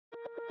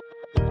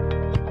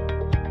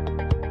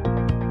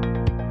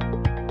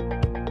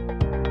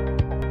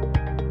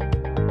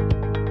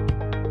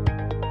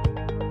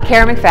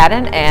Cara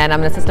McFadden, and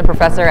I'm an assistant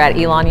professor at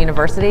Elon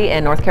University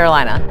in North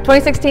Carolina.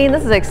 2016,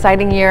 this is an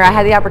exciting year. I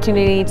had the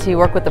opportunity to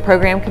work with the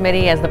program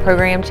committee as the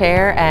program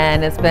chair,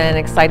 and it's been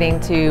exciting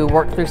to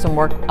work through some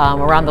work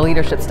around the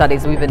leadership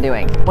studies we've been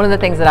doing. One of the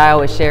things that I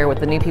always share with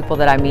the new people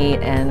that I meet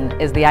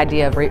is the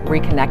idea of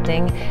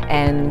reconnecting,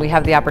 and we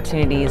have the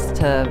opportunities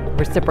to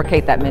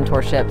reciprocate that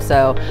mentorship.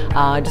 So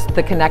just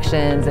the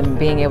connections and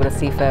being able to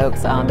see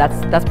folks,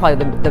 that's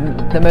probably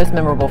the most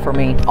memorable for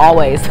me,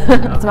 always.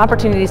 Some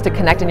opportunities to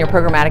connect in your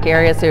programmatic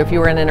area, so if you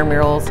were in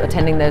intramurals,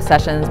 attending those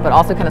sessions, but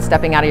also kind of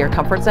stepping out of your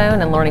comfort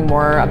zone and learning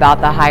more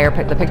about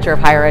the picture of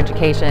higher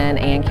education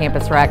and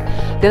campus rec.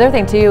 The other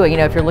thing too,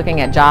 if you're looking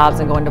at jobs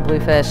and going to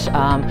Bluefish,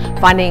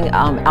 finding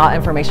out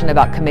information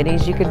about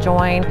committees you could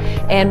join,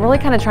 and really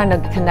kind of trying to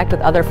connect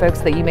with other folks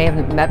that you may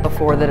have met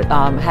before that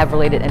have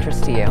related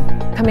interests to you.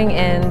 Coming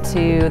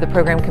into the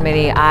program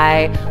committee,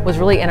 I was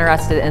really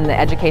interested in the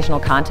educational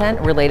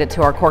content related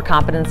to our core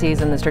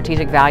competencies and the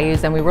strategic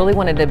values, and we really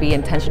wanted to be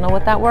intentional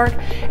with that work.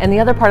 And the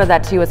other part of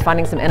that too is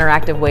finding some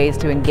interactive ways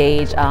to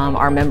engage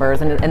our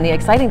members. And the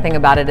exciting thing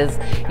about it is,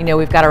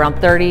 we've got around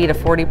 30 to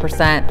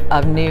 40%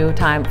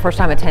 of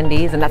first-time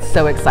attendees, and that's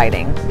so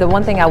exciting. The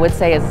one thing I would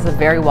say is it's a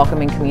very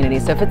welcoming community.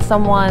 So if it's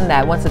someone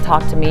that wants to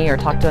talk to me or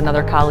talk to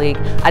another colleague,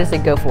 I just say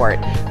go for it.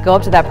 Go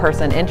up to that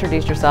person,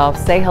 introduce yourself,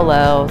 say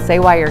hello, say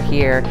why you're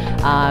here,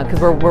 because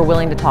we're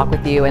willing to talk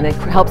with you. And it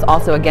helps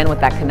also, again, with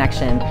that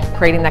connection,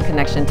 creating that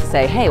connection to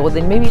say, hey, well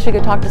then maybe you should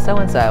go talk to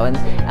so-and-so.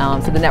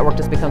 And so the network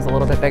just becomes a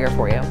little bit bigger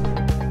for you.